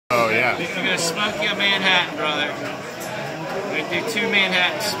Yeah. We're gonna smoke you a Manhattan, brother. We're gonna do 2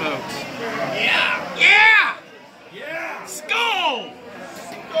 Manhattan smokes. Yeah! Yeah! Yeah! Skull!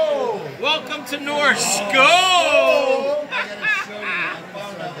 Skull! Welcome to North Skull!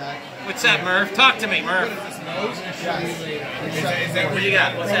 What's that, Murph? Talk to me, Murph. Is that What you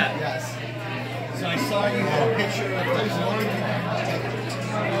got? What's that? Yes. So I saw you had a picture of those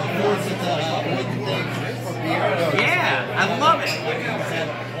Yeah, I love it.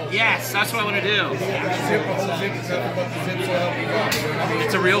 Yes, that's what I want to do.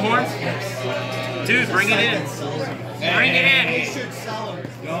 It's a real horn? Dude, bring it in. Bring it in.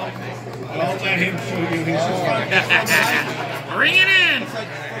 Don't let him show you his Bring it in.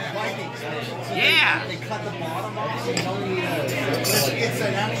 Yeah. They cut the bottom off, so you don't need it's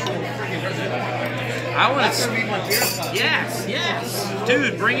an actual friggin' I want to. be my beer cup. Yes, yes.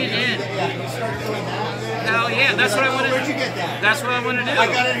 Dude, bring it in. Yeah, you start doing that. Hell yeah, that's what I want to do. Where'd you get that? That's what I want to do. I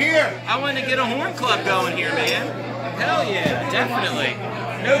got it here. I want to get a horn club going here, man. Hell yeah, definitely.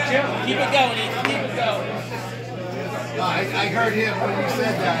 No joke. Keep it going, Ethan. Keep it going. I heard him when you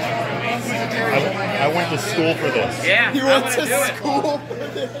said that. I went to school for this. Yeah, You I went want to do it. school for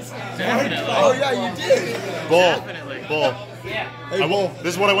this? Definitely. Oh yeah, you did. Bull. Definitely. Bull. Yeah. Hey, Bull.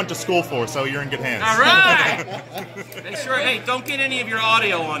 This is what I went to school for, so you're in good hands. All right. Make sure, hey, don't get any of your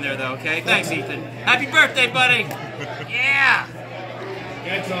audio on there, though, okay? Thanks, Ethan. Happy birthday, buddy. Yeah.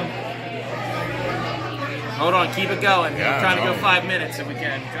 Get some. Hold on, keep it going. Yeah, I'm trying to go no. 5 minutes if we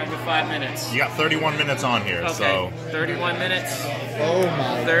can. Trying to go 5 minutes. You got 31 minutes on here, Okay, so 31 minutes. Oh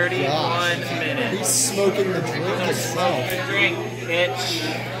my 31 gosh. minutes. He's smoking the drink Smoke itself. the drink, bitch.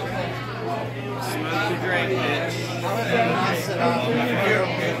 Smoke the drink, bitch.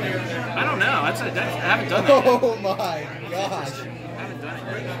 I don't know. I haven't done that yet. Oh my gosh. I haven't done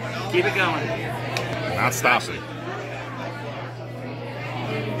it yet. Keep it going. not stopping.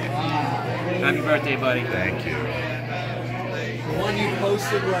 Happy birthday, buddy. Thank you. The one you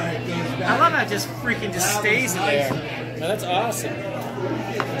posted where it goes back. I love how it just freaking just stays in there. That's awesome.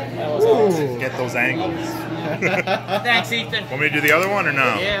 That was Ooh. Get those angles. Thanks, Ethan. Want me to do the other one or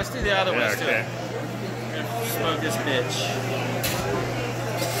no? Yeah, let's do the other one. Yeah, Let's do okay. it. Smoke this bitch.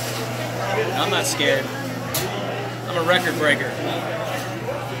 I'm not scared. I'm a record breaker.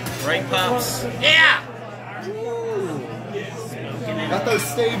 Right, Pops? Yeah! Got those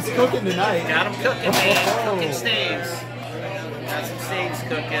staves cooking tonight. Got them cooking, man. Cooking staves. Got some staves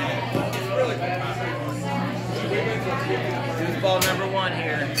cooking. Goofball number 1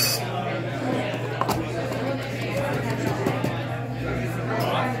 here.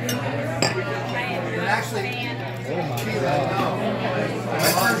 Actually, Oh my be god. like, no. My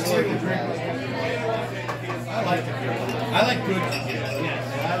first chicken drink was I like it. I like good tequila.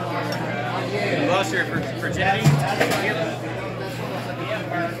 You lost your virginity?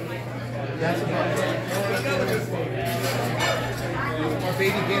 That's about it. Or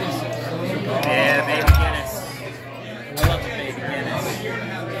baby Guinness. Yeah, baby Guinness. I love the baby Guinness.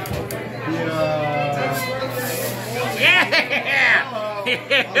 Yeah!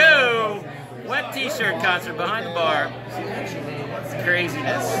 Wet t-shirt concert behind the bar. It's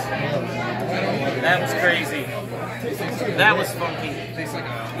craziness. That was crazy. That was funky.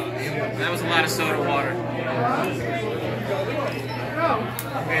 That was a lot of soda water.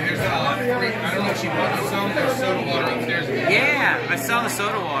 Hey, there's I don't know if she bought you some. There's soda water upstairs. Yeah, I saw the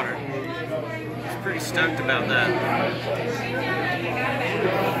soda water. I was pretty stoked about that.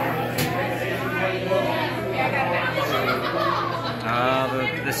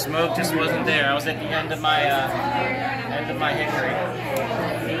 The smoke just wasn't there. I was at the end of my hickory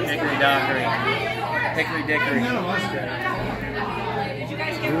dickory. Hickory dickory.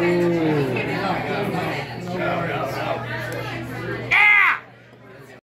 Ooh.